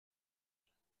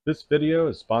This video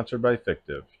is sponsored by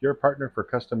Fictive, your partner for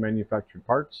custom manufactured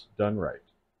parts done right.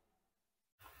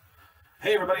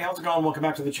 Hey everybody, how's it going? Welcome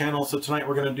back to the channel. So tonight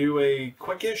we're going to do a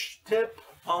quickish tip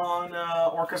on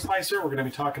Orca Slicer. We're going to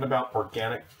be talking about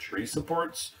organic tree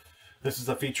supports. This is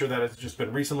a feature that has just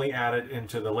been recently added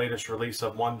into the latest release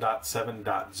of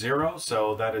 1.7.0.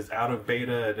 So that is out of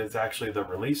beta. It is actually the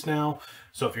release now.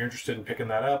 So if you're interested in picking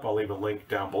that up, I'll leave a link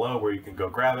down below where you can go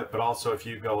grab it. But also if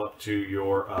you go up to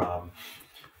your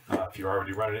if you're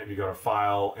already running it, if you go to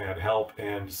File and Help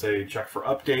and say check for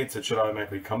updates, it should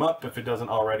automatically come up. If it doesn't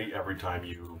already, every time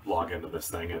you log into this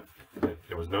thing,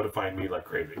 it was notifying me like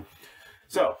crazy.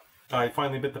 So I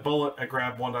finally bit the bullet. I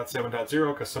grabbed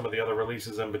 1.7.0 because some of the other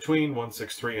releases in between,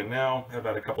 1.6.3 and now, have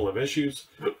had a couple of issues.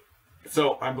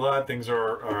 So I'm glad things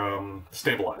are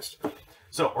stabilized.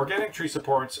 So organic tree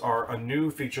supports are a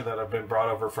new feature that have been brought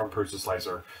over from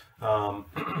PrusaSlicer,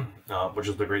 which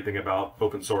is the great thing about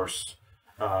open source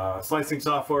slicing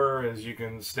software is you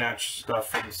can snatch stuff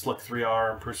from Slick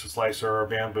 3R and PrusaSlicer or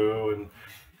Bamboo and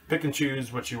pick and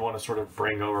choose what you want to sort of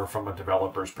bring over from a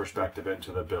developer's perspective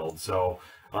into the build. So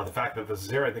the fact that this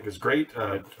is here I think is great.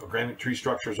 Organic tree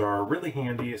structures are really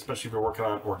handy, especially if you're working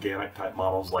on organic type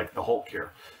models like the Hulk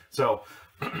here. So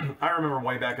I remember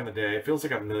way back in the day, it feels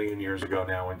like a million years ago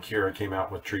now, when Kira came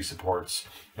out with tree supports,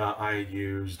 I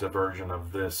used a version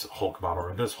of this Hulk model,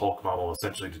 or this Hulk model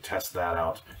essentially to test that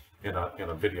out in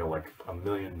a video like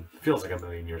feels like a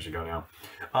million years ago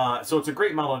now. So it's a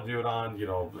great model to do it on. You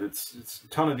know, it's a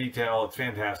ton of detail, it's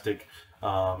fantastic,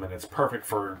 and it's perfect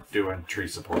for doing tree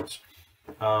supports.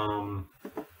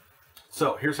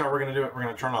 So here's how we're going to do it. We're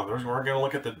going to turn on. We're going to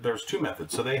look at there's two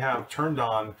methods. So they have turned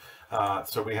on,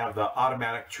 so we have the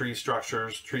automatic tree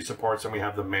structures, tree supports, and we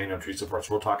have the manual tree supports.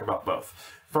 We'll talk about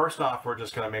both. First off, we're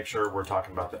just going to make sure we're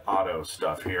talking about the auto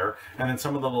stuff here, and then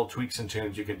some of the little tweaks and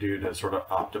tunes you can do to sort of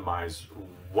optimize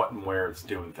what and where it's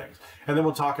doing things. And then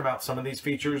we'll talk about some of these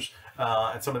features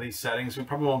and some of these settings. We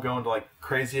probably won't go into like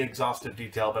crazy exhaustive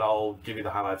detail, but I'll give you the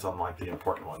highlights on like the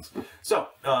important ones. So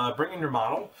bring in your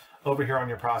model. Over here on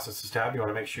your processes tab, you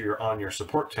want to make sure you're on your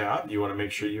support tab. You want to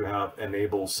make sure you have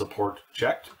enable support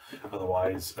checked.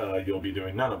 Otherwise, you'll be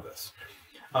doing none of this.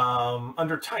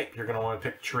 Under type, you're going to want to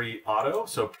pick tree auto.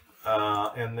 So,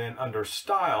 and then under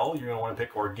style, you're going to want to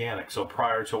pick organic. So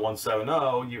prior to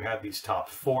 1.7.0, you had these top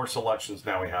 4 selections.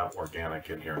 Now we have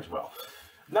organic in here as well.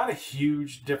 Not a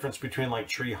huge difference between like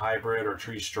tree hybrid or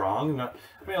tree strong. I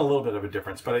mean, a little bit of a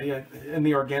difference, but in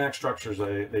the organic structures,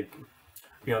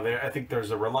 I think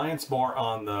there's a reliance more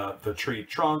on the tree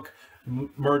trunk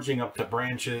merging up to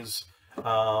branches,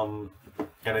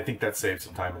 and I think that saves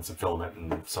some time and some filament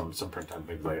and some print time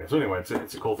things like that. So anyway,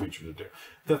 it's a cool feature to do.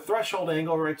 The threshold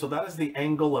angle, right? So that is the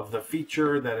angle of the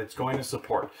feature that it's going to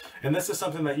support, and this is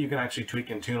something that you can actually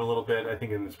tweak and tune a little bit. I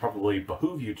think it's probably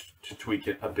behoove you to tweak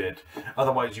it a bit.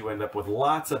 Otherwise, you end up with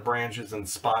lots of branches and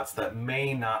spots that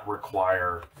may not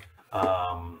require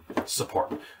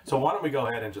support. So why don't we go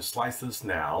ahead and just slice this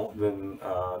now. Then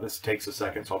this takes a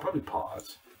second, so I'll probably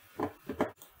pause.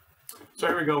 So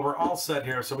here we go, we're all set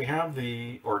here. So we have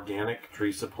the organic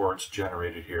tree supports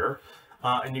generated here,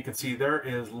 and you can see there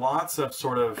is lots of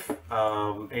sort of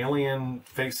alien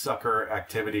face sucker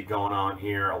activity going on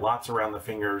here, lots around the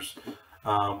fingers,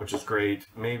 which is great.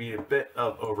 Maybe a bit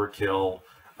of overkill,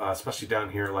 especially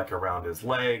down here like around his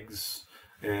legs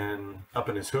and up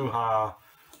in his hoo-ha.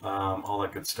 All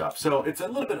that good stuff. So it's a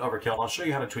little bit overkill. I'll show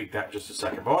you how to tweak that in just a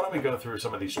second. But why don't we go through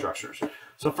some of these structures?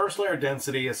 So first layer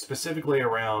density is specifically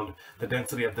around the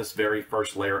density of this very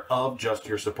first layer of just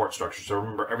your support structure. So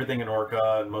remember, everything in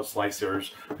Orca and most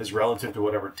slicers is relative to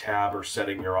whatever tab or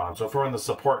setting you're on. So if we're in the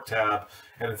support tab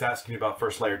and it's asking you about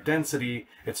first layer density,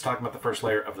 it's talking about the first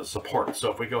layer of the support.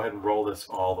 So if we go ahead and roll this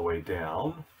all the way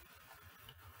down,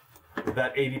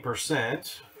 that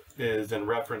 80% is in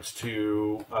reference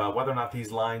to whether or not these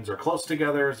lines are close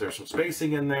together. Is there some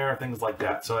spacing in there, things like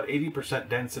that. So at 80%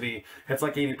 density, it's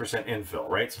like 80% infill,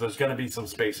 right? So there's going to be some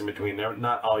space in between there.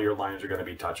 Not all your lines are going to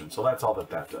be touching. So that's all that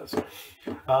does.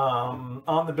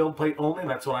 On the build plate only,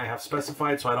 that's what I have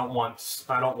specified. So I don't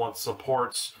want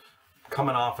supports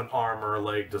coming off an arm or a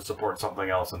leg to support something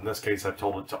else. In this case, I've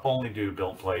told it to only do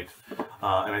build plate.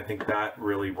 And I think that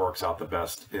really works out the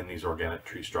best in these organic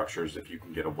tree structures if you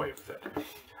can get away with it.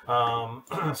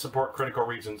 Support critical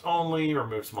regions only,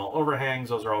 remove small overhangs.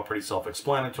 Those are all pretty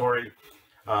self-explanatory.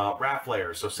 Raft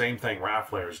layers, so same thing,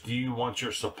 raft layers. Do you want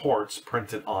your supports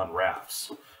printed on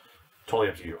rafts? Totally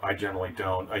up to you. I generally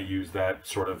don't. I use that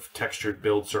sort of textured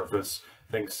build surface.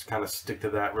 Things kind of stick to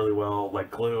that really well,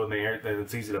 like glue, and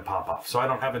it's easy to pop off. So I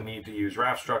don't have a need to use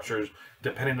raft structures.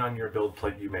 Depending on your build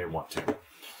plate, you may want to.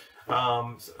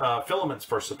 Filaments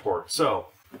for support. So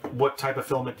what type of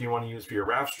filament do you want to use for your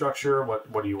raft structure?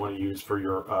 What do you want to use for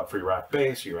your raft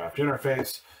base, your raft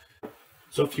interface?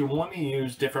 So if you want to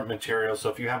use different materials, so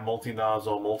if you have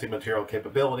multi-nozzle, multi-material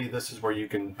capability, this is where you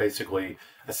can basically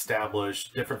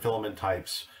establish different filament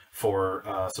types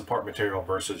for support material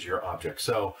versus your object.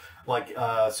 So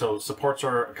so supports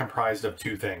are comprised of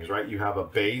two things, right? You have a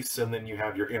base and then you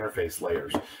have your interface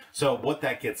layers. So what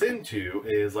that gets into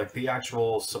is like the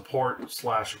actual support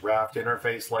slash raft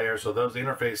interface layer. So those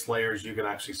interface layers, you can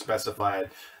actually specify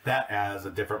that as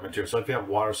a different material. So if you have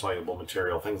water soluble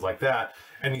material, things like that,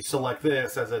 and you select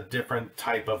this as a different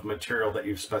type of material that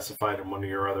you've specified in one of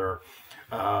your other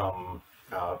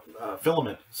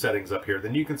filament settings up here,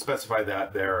 then you can specify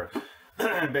that there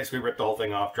and basically rip the whole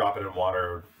thing off, drop it in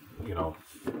water, you know,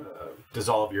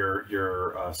 dissolve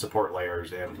your support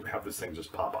layers and have this thing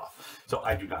just pop off. So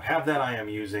I do not have that. I am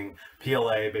using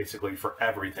PLA basically for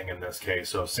everything in this case.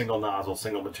 So single nozzle,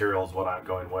 single material is what I'm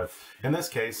going with in this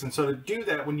case. And so to do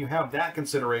that, when you have that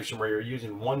consideration where you're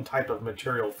using one type of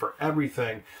material for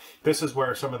everything, this is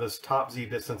where some of this top Z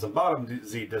distance and bottom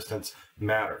Z distance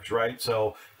matters, right?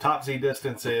 So top Z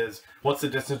distance is what's the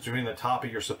distance between the top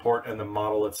of your support and the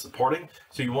model it's supporting.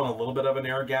 So you want a little bit of an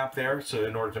air gap there. So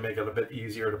in order to make it a bit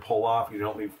easier to pull off, you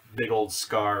don't leave big old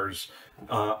scars,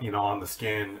 you know, on the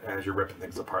skin as you're ripping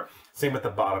things apart. Same with the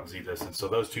bottom Z distance. So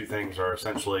those two things are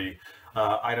essentially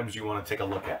items you want to take a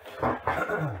look at.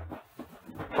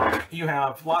 You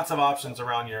have lots of options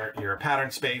around your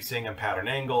pattern spacing and pattern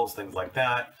angles, things like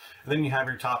that. And then you have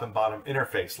your top and bottom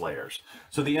interface layers.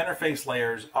 So the interface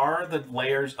layers are the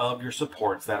layers of your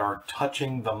supports that are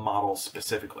touching the model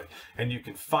specifically. And you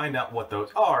can find out what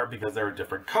those are because they're a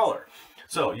different color.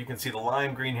 So you can see the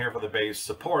lime green here for the base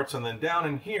supports, and then down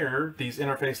in here, these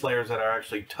interface layers that are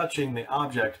actually touching the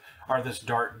object are this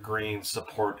dark green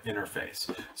support interface.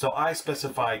 So I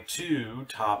specify two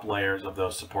top layers of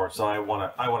those supports. So I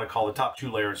want to call the top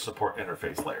two layers support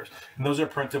interface layers. And those are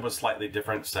printed with slightly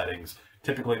different settings,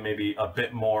 typically maybe a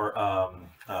bit more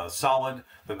solid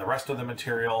than the rest of the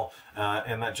material,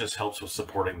 and that just helps with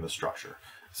supporting the structure.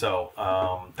 So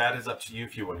that is up to you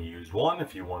if you want to use one,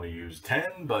 if you want to use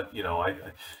 10, but you know, I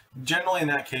generally in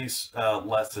that case,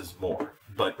 less is more,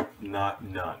 but not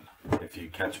none, if you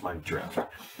catch my drift.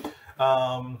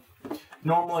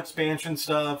 Normal expansion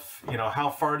stuff, you know, how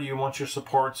far do you want your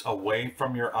supports away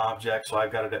from your object? So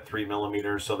I've got it at 3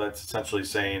 millimeters. So that's essentially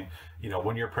saying, you know,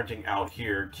 when you're printing out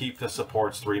here, keep the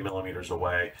supports 3 millimeters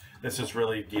away. This is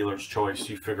really dealer's choice.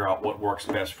 You figure out what works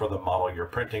best for the model you're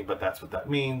printing, but that's what that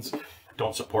means.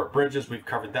 Don't support bridges. We've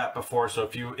covered that before. So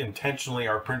if you intentionally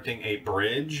are printing a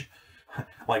bridge,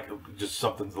 like just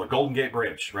something like Golden Gate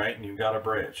Bridge, right? And you've got a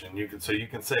bridge, and you can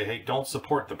say, hey, don't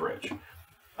support the bridge.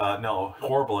 No,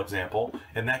 horrible example.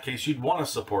 In that case, you'd want to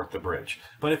support the bridge.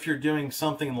 But if you're doing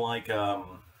something like a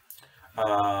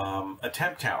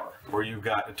temp tower, where you've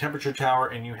got a temperature tower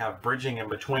and you have bridging in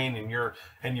between,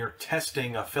 and you're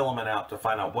testing a filament out to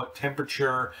find out what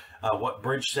temperature, what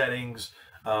bridge settings,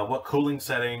 what cooling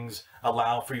settings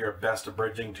allow for your best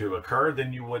bridging to occur,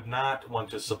 then you would not want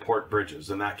to support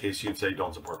bridges. In that case, you'd say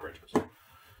don't support bridges.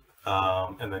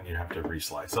 And then you have to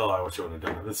reslice. Oh, I wish I would have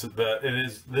done it.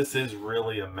 This is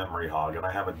really a memory hog, and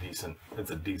I have it's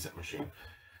a decent machine.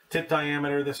 Tip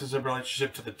diameter, this is a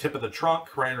relationship to the tip of the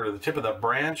trunk, right, or the tip of the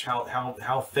branch.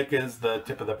 How thick is the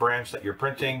tip of the branch that you're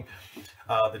printing?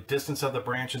 The distance of the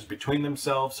branches between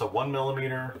themselves, so 1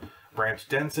 millimeter. Branch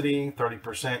density,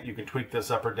 30%. You can tweak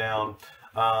this up or down.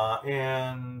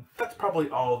 And that's probably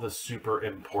all the super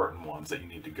important ones that you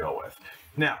need to go with.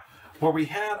 Now, where we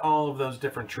had all of those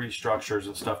different tree structures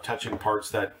and stuff touching parts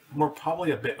that were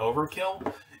probably a bit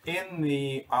overkill, in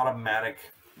the automatic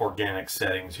organic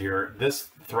settings here, this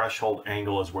threshold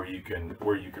angle is where you can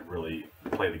really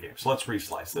play the game. So let's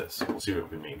reslice this. We'll see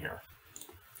what we mean here.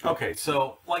 Okay,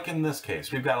 so like in this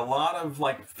case, we've got a lot of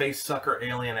like face sucker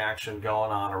alien action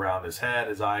going on around his head,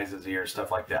 his eyes, his ears,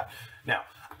 stuff like that. Now,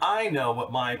 I know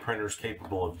what my printer's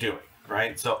capable of doing,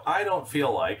 right? So I don't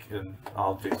feel like, and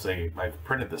obviously I've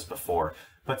printed this before,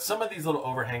 but some of these little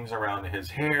overhangs around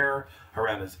his hair,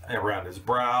 around his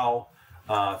brow,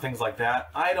 things like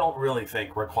that, I don't really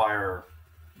think require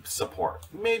support.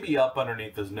 Maybe up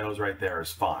underneath his nose right there is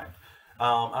fine.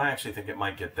 I actually think it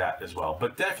might get that as well,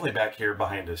 but definitely back here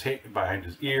behind his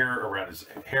ear, around his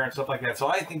hair and stuff like that. So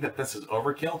I think that this is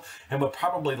overkill and would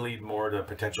probably lead more to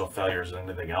potential failures than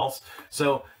anything else.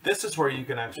 So this is where you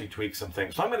can actually tweak some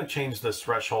things. So I'm going to change this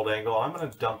threshold angle. I'm going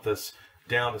to dump this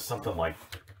down to something like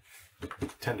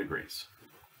 10 degrees.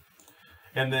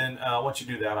 And then once you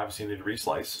do that, obviously you need to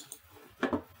reslice.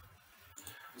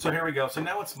 So here we go. So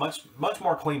now it's much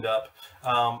more cleaned up.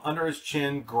 Under his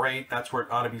chin, great. That's where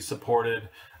it ought to be supported.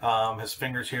 His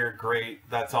fingers here, great.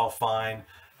 That's all fine.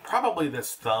 Probably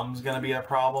this thumb's going to be a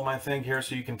problem, I think, here.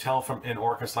 So you can tell from in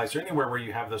Orca Slicer, anywhere where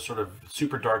you have this sort of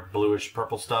super dark bluish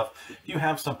purple stuff, you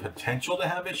have some potential to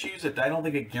have issues. I don't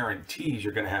think it guarantees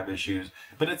you're going to have issues,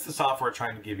 but it's the software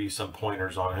trying to give you some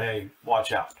pointers on, hey,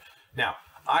 watch out. Now,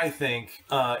 I think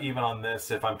even on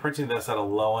this, if I'm printing this at a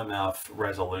low enough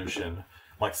resolution,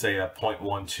 like say a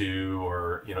 0.12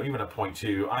 or even a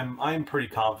 0.2, I'm pretty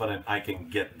confident I can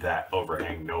get that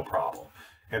overhang no problem.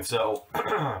 And so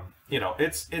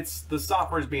it's the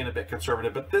software is being a bit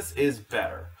conservative, but this is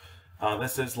better.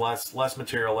 This is less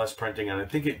material, less printing, and I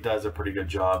think it does a pretty good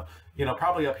job.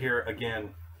 Probably up here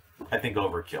again, I think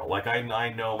overkill. Like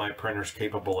I know my printer's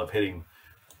capable of hitting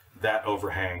that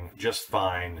overhang just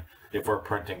fine if we're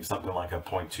printing something like a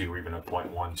 0.2 or even a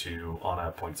 0.12 on a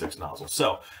 0.6 nozzle.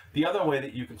 So the other way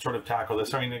that you can sort of tackle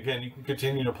this, I mean, again, you can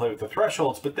continue to play with the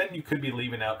thresholds, but then you could be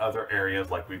leaving out other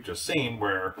areas like we've just seen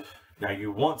where now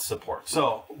you want support.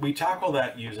 So we tackle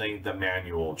that using the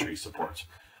manual tree supports.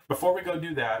 Before we go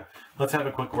do that, let's have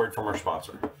a quick word from our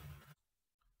sponsor.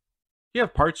 You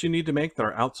have parts you need to make that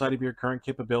are outside of your current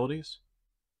capabilities?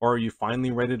 Or are you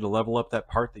finally ready to level up that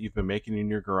part that you've been making in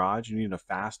your garage and you need a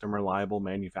fast and reliable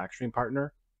manufacturing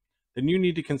partner? Then you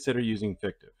need to consider using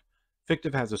Fictive.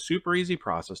 Fictive has a super easy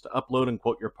process to upload and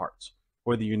quote your parts,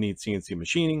 whether you need CNC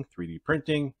machining, 3D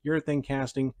printing, urethane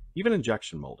casting, even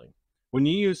injection molding. When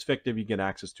you use Fictive, you get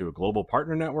access to a global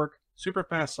partner network, super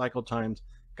fast cycle times,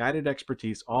 guided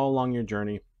expertise all along your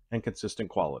journey, and consistent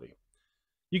quality.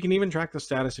 You can even track the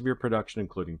status of your production,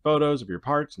 including photos of your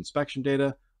parts, inspection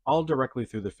data, all directly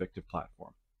through the Fictive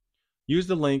platform. Use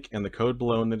the link and the code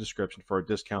below in the description for a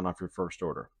discount off your first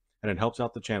order, and it helps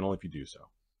out the channel if you do so.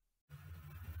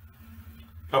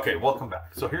 Okay, welcome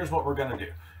back. So here's what we're going to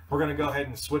do. We're going to go ahead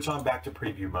and switch on back to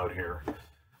preview mode here.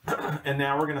 And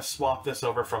now we're going to swap this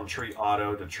over from tree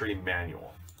auto to tree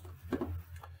manual.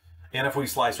 And if we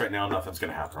slice right now, nothing's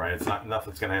going to happen, right?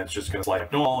 Nothing's going to happen. It's just going to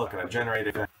slice normal. It's going to generate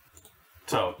it.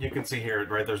 So you can see here,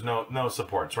 right, there's no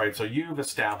supports, right? So you've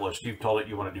told it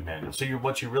you want to do manual. So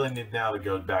what you really need now to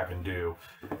go back and do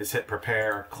is hit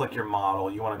prepare, click your model.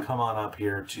 You want to come on up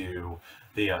here to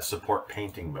the support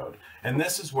painting mode. And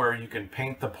this is where you can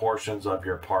paint the portions of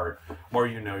your part where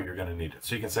you know you're going to need it.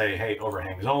 So you can say, hey,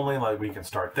 overhangs only, like we can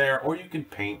start there, or you can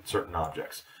paint certain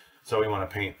objects. So we want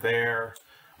to paint there.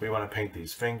 We want to paint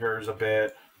these fingers a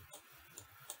bit.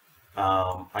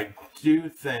 I do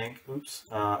think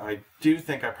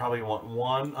I probably want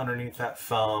one underneath that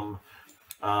thumb,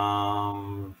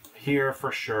 here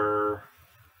for sure.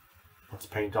 Let's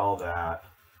paint all that.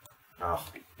 Oh,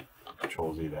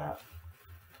 Control Z that.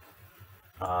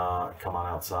 Come on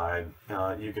outside.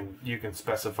 You can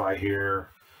specify here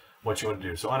what you want to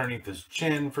do. So underneath his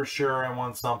chin for sure, I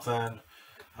want something,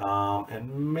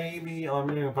 and maybe I'm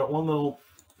going to put one little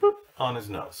boop on his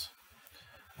nose,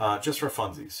 just for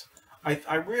funsies.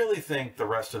 I really think the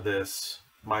rest of this,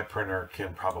 my printer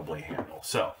can probably handle.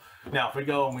 So now if we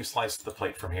go and we slice the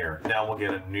plate from here, now we'll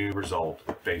get a new result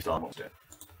based on what we did.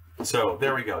 So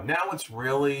there we go. Now it's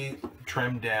really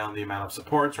trimmed down the amount of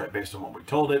supports, right, based on what we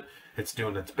told it. It's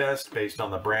doing its best based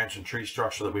on the branch and tree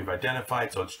structure that we've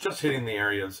identified. So it's just hitting the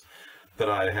areas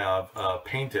that I have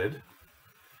painted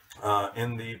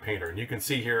in the painter. And you can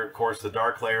see here, of course, the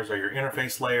dark layers are your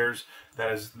interface layers.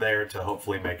 That is there to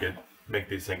hopefully make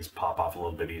these things pop off a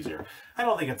little bit easier. I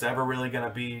don't think it's ever really going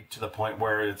to be to the point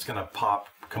where it's going to pop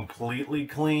completely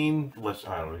clean.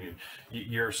 I don't know,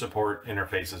 your support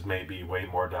interfaces may be way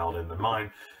more dialed in than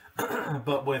mine,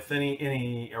 but with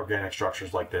any organic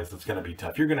structures like this, it's going to be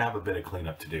tough. You're going to have a bit of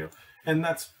cleanup to do, and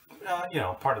that's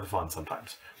part of the fun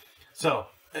sometimes. So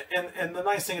and the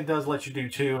nice thing it does let you do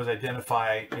too is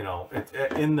identify,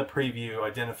 in the preview,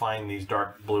 identifying these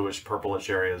dark bluish purplish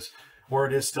areas where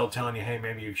it is still telling you, hey,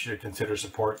 maybe you should consider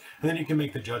support. And then you can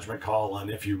make the judgment call on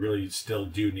if you really still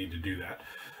do need to do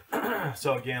that.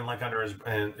 So again, like under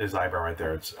his eyebrow right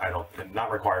there, it's not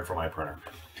required for my printer.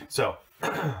 So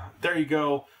there you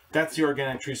go. That's the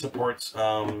organic tree supports.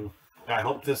 I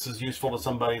hope this is useful to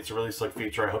somebody. It's a really slick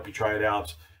feature. I hope you try it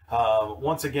out.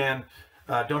 Once again,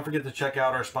 don't forget to check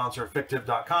out our sponsor,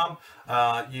 Fictive.com.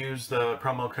 Use the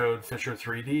promo code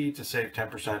Fisher3D to save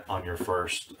 10% on your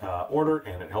first order,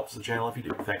 and it helps the channel if you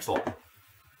do. Thanks a lot.